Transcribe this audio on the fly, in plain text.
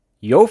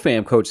Yo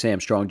fam, Coach Sam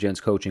Strong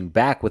Gents Coaching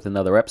back with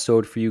another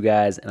episode for you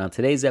guys. And on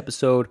today's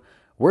episode,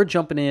 we're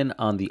jumping in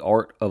on the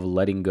art of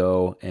letting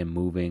go and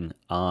moving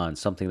on.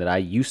 Something that I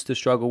used to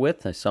struggle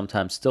with, I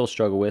sometimes still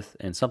struggle with,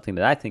 and something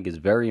that I think is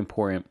very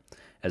important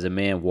as a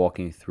man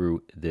walking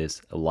through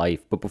this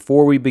life. But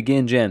before we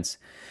begin, gents,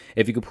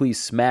 if you could please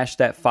smash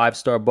that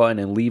 5-star button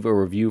and leave a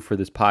review for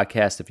this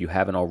podcast if you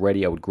haven't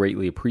already, I would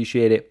greatly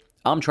appreciate it.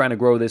 I'm trying to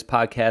grow this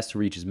podcast to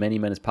reach as many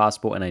men as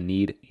possible, and I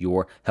need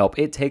your help.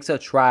 It takes a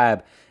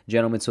tribe,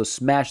 gentlemen, so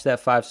smash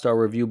that 5-star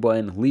review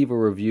button, leave a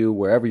review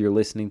wherever you're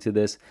listening to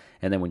this,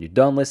 and then when you're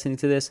done listening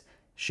to this,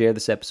 share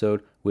this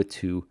episode with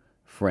 2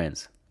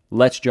 friends.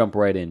 Let's jump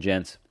right in,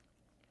 gents.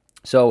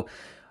 So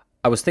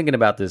I was thinking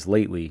about this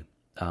lately,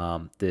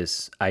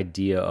 this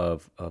idea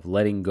of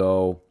letting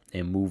go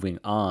and moving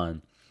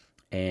on,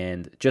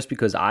 and just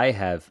because I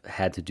have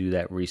had to do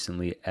that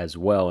recently as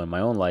well in my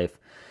own life.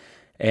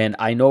 And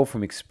I know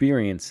from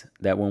experience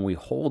that when we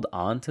hold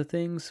on to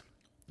things,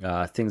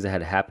 things that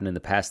had happened in the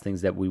past,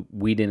 things that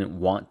we didn't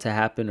want to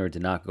happen or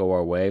did not go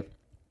our way,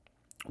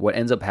 what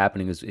ends up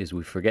happening is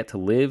we forget to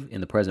live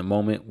in the present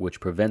moment, which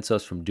prevents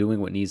us from doing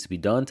what needs to be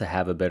done to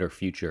have a better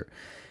future.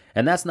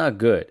 And that's not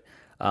good.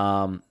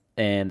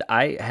 And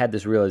I had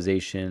this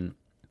realization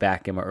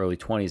back in my early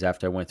 20s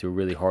after I went through a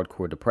really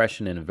hardcore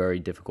depression and a very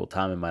difficult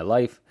time in my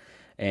life.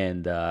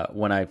 And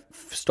when I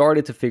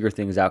started to figure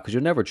things out, because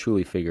you'll never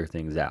truly figure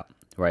things out,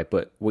 right?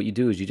 But what you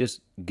do is you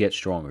just get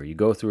stronger. You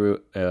go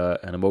through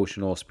an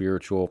emotional,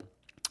 spiritual,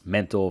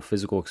 mental,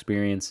 physical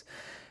experience.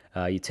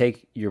 You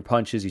take your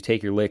punches, you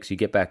take your licks, you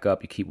get back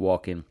up, you keep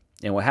walking.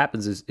 And what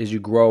happens is you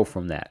grow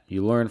from that.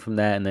 You learn from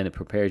that, and then it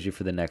prepares you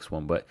for the next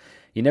one. But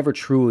you never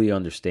truly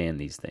understand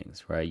these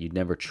things, right? You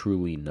never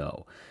truly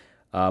know.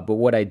 But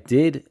what I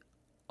did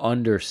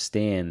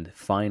understand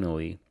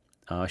finally,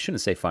 I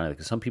shouldn't say finally,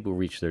 because some people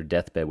reach their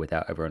deathbed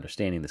without ever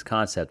understanding this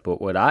concept.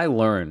 But what I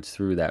learned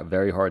through that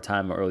very hard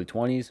time in my early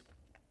 20s,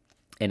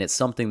 and it's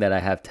something that I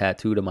have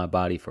tattooed on my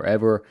body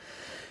forever,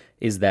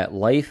 is that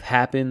life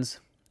happens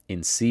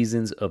in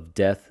seasons of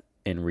death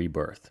and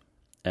rebirth.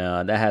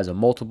 That has a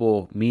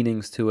multiple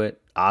meanings to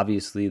it.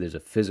 Obviously, there's a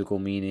physical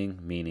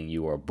meaning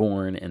you are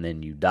born and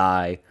then you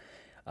die.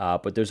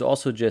 But there's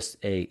also just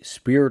a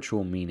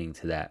spiritual meaning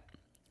to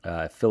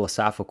that,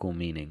 philosophical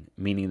meaning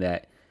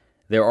that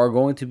there are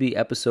going to be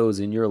episodes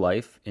in your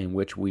life in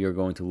which we are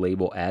going to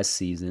label as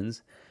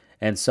seasons,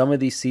 and some of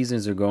these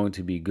seasons are going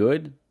to be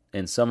good,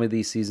 and some of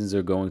these seasons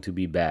are going to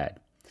be bad.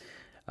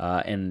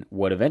 And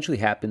what eventually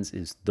happens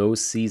is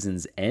those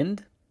seasons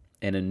end,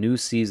 and a new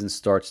season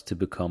starts to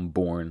become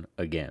born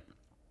again,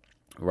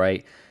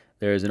 right?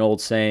 There's an old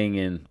saying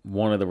in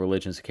one of the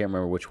religions, I can't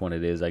remember which one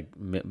it is, like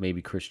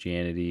maybe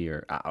Christianity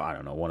or I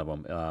don't know, one of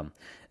them.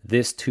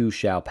 This too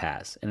shall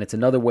pass. And it's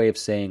another way of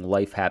saying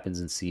life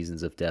happens in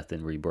seasons of death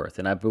and rebirth.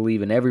 And I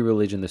believe in every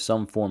religion there's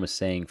some form of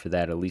saying for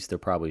that. At least there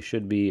probably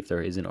should be. If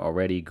there isn't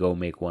already, go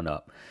make one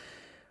up.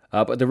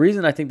 But the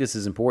reason I think this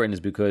is important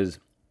is because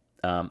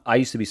I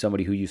used to be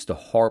somebody who used to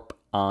harp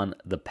on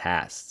the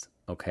past.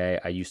 Okay,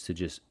 I used to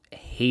just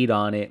hate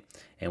on it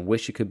and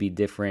wish it could be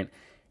different.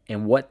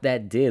 And what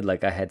that did,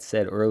 like I had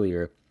said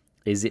earlier,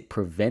 is it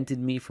prevented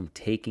me from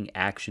taking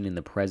action in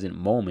the present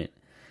moment.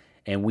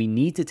 And we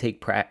need to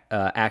take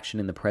action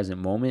in the present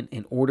moment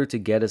in order to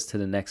get us to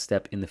the next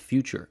step in the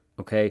future,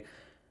 okay?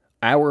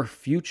 Our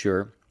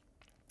future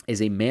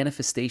is a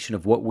manifestation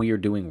of what we are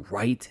doing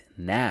right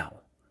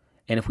now.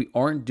 And if we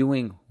aren't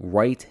doing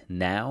right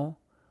now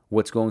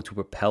what's going to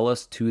propel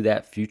us to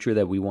that future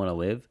that we want to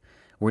live,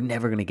 we're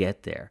never going to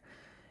get there.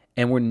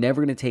 And we're never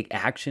going to take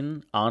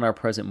action on our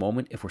present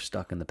moment if we're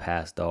stuck in the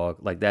past, dog.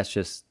 Like, that's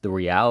just the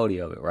reality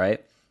of it,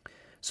 right?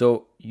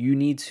 So you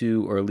need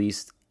to, or at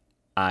least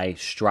I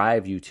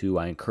strive you to,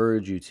 I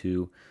encourage you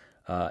to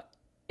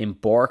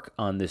embark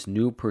on this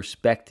new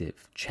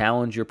perspective,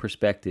 challenge your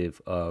perspective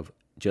of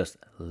just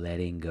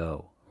letting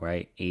go,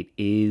 right? It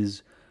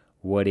is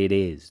what it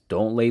is.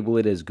 Don't label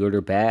it as good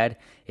or bad.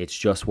 It's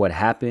just what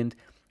happened.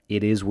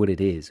 It is what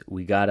it is.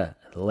 We got to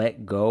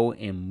let go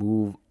and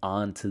move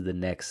on to the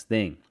next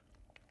thing.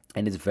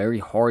 And it's very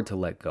hard to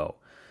let go,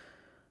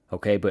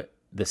 okay? But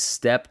the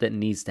step that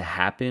needs to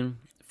happen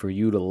for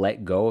you to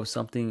let go of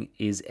something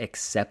is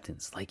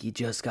acceptance. Like, you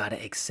just got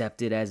to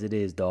accept it as it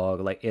is, dog.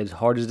 Like, as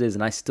hard as it is,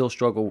 and I still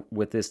struggle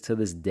with this to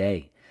this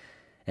day,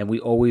 and we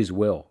always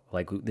will.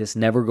 Like, this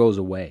never goes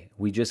away.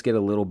 We just get a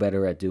little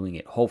better at doing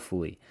it,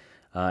 hopefully.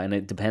 And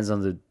it depends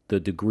on the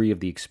degree of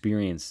the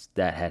experience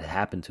that had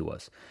happened to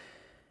us.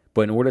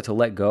 But in order to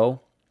let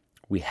go,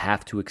 we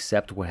have to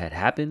accept what had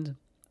happened,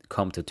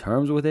 come to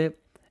terms with it,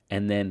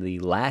 and then the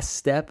last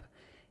step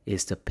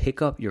is to pick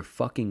up your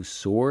fucking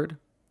sword,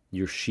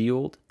 your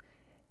shield,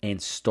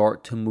 and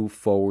start to move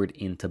forward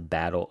into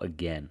battle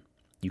again.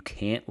 You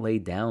can't lay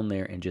down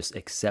there and just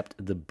accept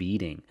the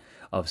beating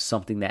of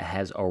something that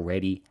has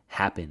already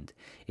happened.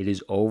 It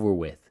is over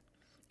with.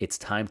 It's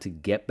time to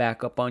get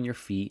back up on your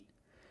feet,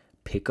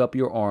 pick up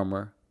your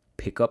armor,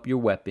 pick up your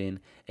weapon,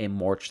 and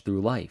march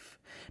through life.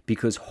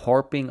 Because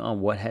harping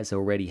on what has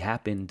already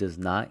happened does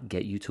not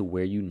get you to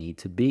where you need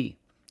to be.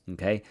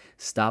 Okay?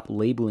 Stop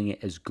labeling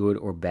it as good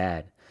or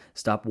bad.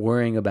 Stop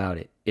worrying about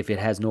it if it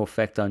has no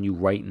effect on you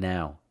right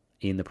now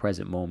in the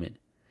present moment.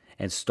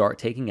 And start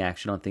taking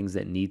action on things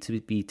that need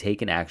to be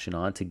taken action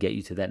on to get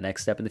you to that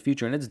next step in the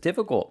future. And it's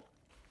difficult.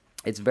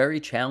 It's very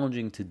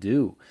challenging to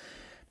do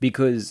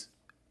because,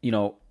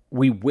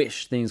 we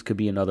wish things could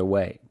be another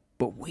way.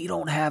 But we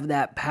don't have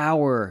that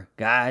power,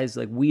 guys.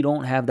 Like, we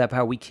don't have that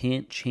power. We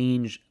can't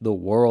change the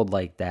world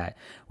like that.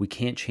 We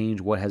can't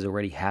change what has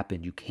already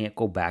happened. You can't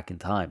go back in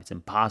time. It's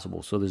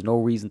impossible. So there's no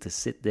reason to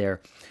sit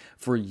there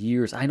for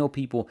years. I know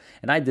people,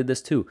 and I did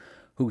this too,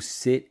 who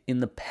sit in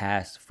the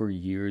past for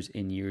years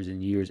and years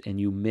and years, and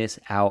you miss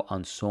out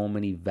on so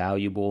many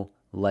valuable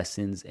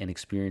lessons and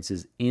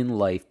experiences in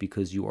life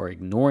because you are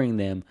ignoring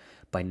them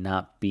by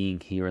not being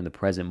here in the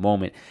present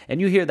moment.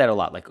 And you hear that a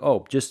lot, like,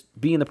 oh, just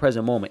be in the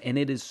present moment. And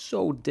it is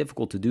so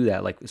difficult to do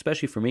that. Like,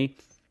 especially for me,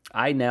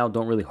 I now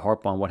don't really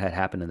harp on what had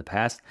happened in the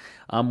past.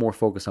 I'm more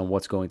focused on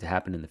what's going to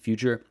happen in the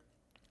future.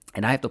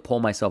 And I have to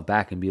pull myself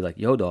back and be like,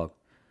 yo, dog,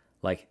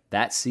 like,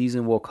 that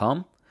season will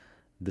come.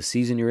 The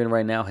season you're in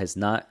right now has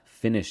not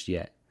finished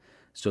yet.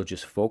 So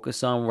just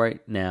focus on right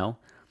now.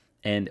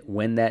 And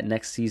when that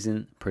next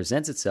season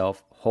presents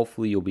itself,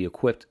 hopefully you'll be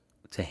equipped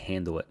to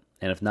handle it.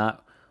 And if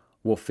not,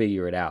 we'll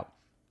figure it out.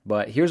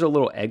 But here's a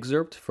little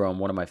excerpt from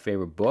one of my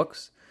favorite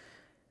books.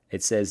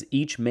 It says,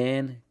 each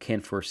man can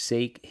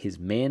forsake his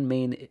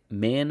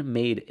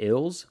man-made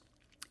ills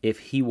if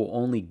he will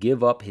only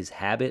give up his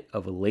habit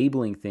of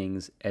labeling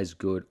things as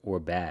good or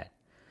bad.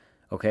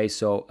 Okay,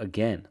 so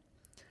again,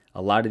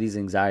 a lot of these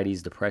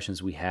anxieties,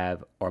 depressions we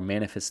have are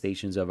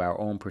manifestations of our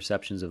own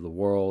perceptions of the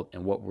world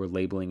and what we're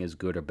labeling as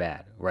good or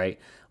bad, right?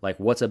 Like,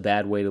 what's a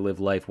bad way to live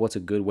life? What's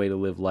a good way to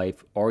live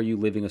life? Are you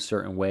living a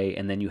certain way?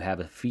 And then you have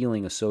a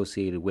feeling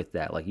associated with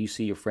that. Like, you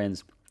see your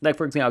friends, like,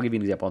 for example, I'll give you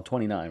an example. I'm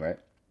 29, right?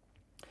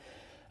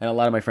 And a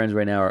lot of my friends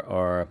right now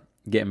are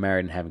getting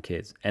married and having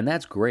kids. And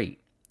that's great.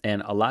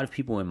 And a lot of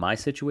people in my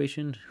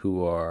situation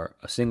who are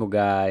a single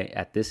guy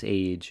at this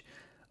age,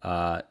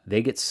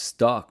 they get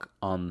stuck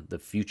on the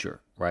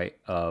future, right?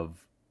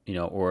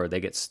 Or they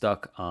get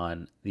stuck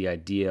on the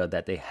idea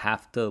that they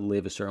have to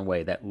live a certain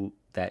way, that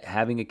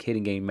having a kid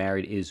and getting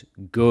married is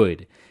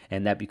good,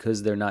 and that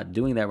because they're not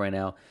doing that right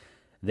now,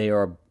 they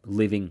are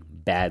living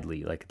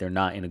badly, like they're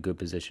not in a good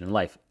position in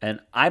life. And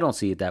I don't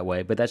see it that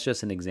way, but that's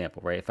just an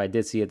example, right? If I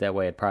did see it that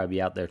way, I'd probably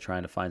be out there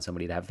trying to find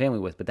somebody to have a family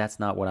with, but that's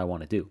not what I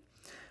want to do.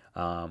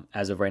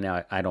 As of right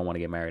now, I don't want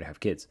to get married or have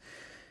kids.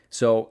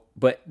 So,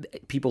 but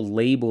people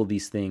label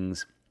these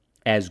things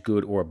as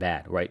good or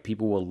bad, right?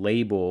 People will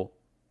label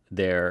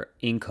their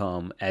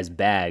income as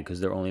bad because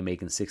they're only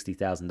making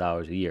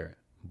 $60,000 a year.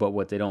 But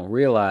what they don't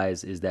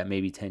realize is that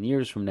maybe 10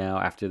 years from now,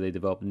 after they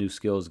develop new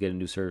skills, get a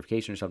new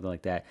certification or something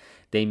like that,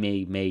 they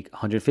may make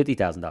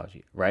 $150,000 a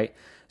year, right?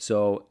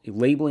 So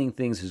labeling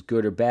things as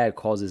good or bad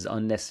causes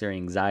unnecessary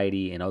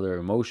anxiety and other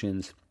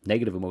emotions,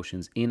 negative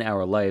emotions in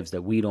our lives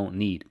that we don't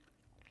need.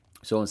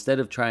 So instead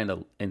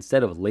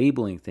of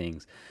labeling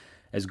things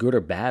as good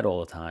or bad all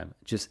the time,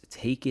 just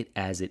take it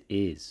as it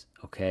is,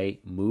 okay?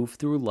 Move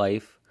through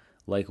life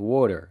like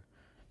water.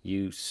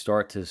 You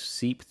start to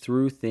seep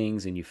through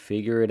things and you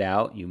figure it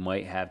out. You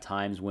might have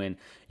times when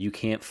you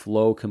can't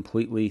flow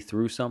completely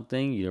through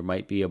something. There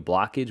might be a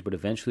blockage, but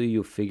eventually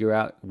you'll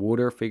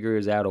water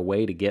figures out a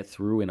way to get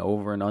through and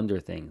over and under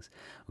things,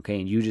 okay?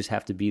 And you just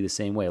have to be the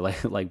same way.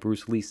 Like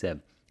Bruce Lee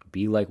said,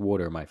 be like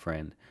water, my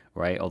friend,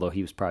 right? Although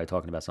he was probably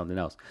talking about something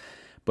else.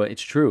 But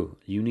it's true.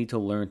 You need to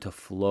learn to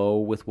flow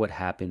with what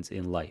happens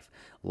in life.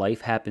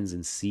 Life happens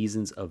in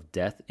seasons of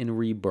death and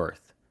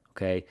rebirth,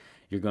 okay?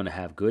 You're going to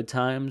have good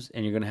times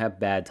and you're going to have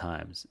bad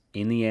times.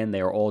 In the end, they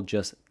are all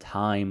just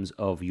times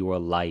of your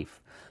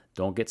life.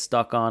 Don't get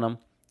stuck on them,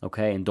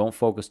 okay? And don't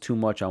focus too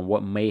much on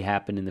what may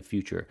happen in the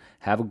future.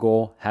 Have a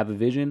goal, have a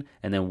vision,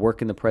 and then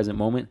work in the present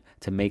moment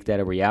to make that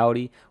a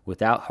reality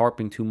without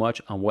harping too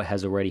much on what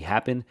has already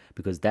happened,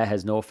 because that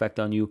has no effect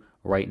on you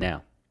right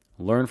now.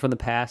 Learn from the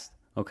past,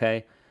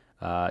 okay?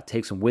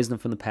 Take some wisdom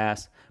from the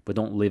past, but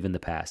don't live in the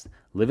past.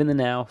 Live in the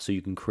now so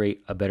you can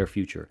create a better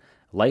future.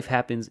 Life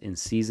happens in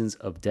seasons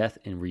of death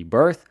and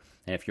rebirth.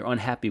 And if you're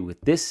unhappy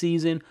with this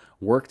season,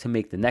 work to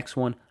make the next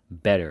one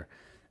better.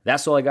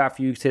 That's all I got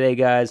for you today,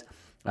 guys.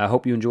 I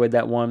hope you enjoyed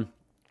that one.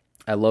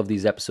 I love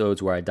these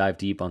episodes where I dive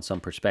deep on some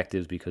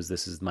perspectives because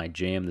this is my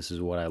jam. This is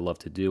what I love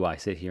to do. I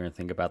sit here and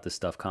think about this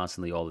stuff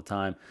constantly all the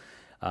time.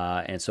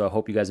 And so I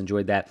hope you guys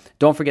enjoyed that.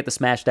 Don't forget to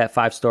smash that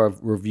 5-star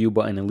review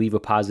button and leave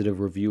a positive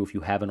review if you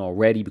haven't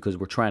already, because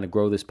we're trying to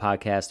grow this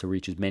podcast to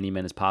reach as many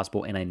men as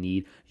possible, and I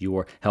need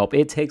your help.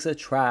 It takes a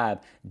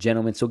tribe,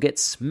 gentlemen, so get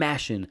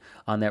smashing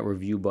on that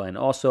review button.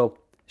 Also,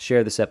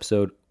 share this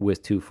episode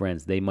with 2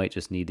 friends. They might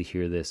just need to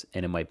hear this,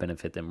 and it might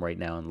benefit them right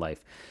now in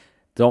life.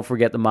 Don't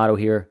forget the motto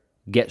here: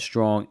 get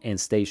strong and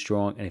stay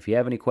strong. And if you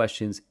have any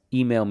questions,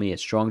 email me at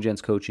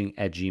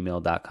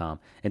stronggentscoaching@gmail.com.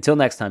 Until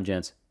next time,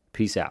 gents,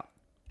 peace out.